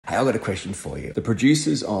Hey, I've got a question for you. The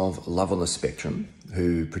producers of Love on the Spectrum,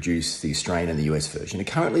 who produce the Australian and the US version, are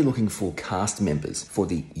currently looking for cast members for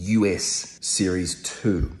the US Series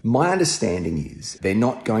 2. My understanding is they're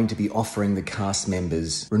not going to be offering the cast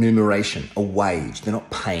members remuneration, a wage. They're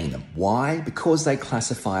not paying them. Why? Because they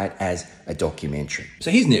classify it as a documentary.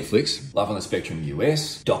 So here's Netflix, Love on the Spectrum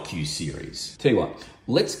US docu-series. Tell you what,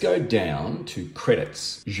 let's go down to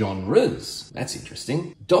credits. Genres, that's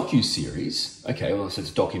interesting. Docu-series, okay, well, so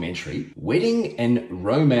it's documentary. Wedding and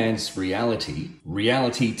romance reality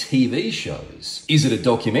TV shows. Is it a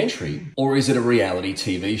documentary or is it a reality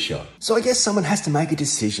TV show? So I guess someone has to make a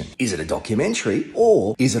decision. Is it a documentary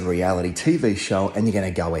or is it a reality TV show and you're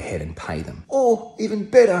going to go ahead and pay them? Or even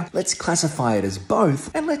better, let's classify it as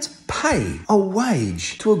both and let's pay a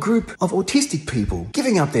wage to a group of autistic people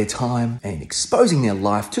giving up their time and exposing their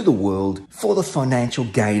life to the world for the financial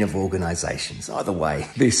gain of organizations. Either way,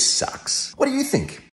 this sucks. What do you think?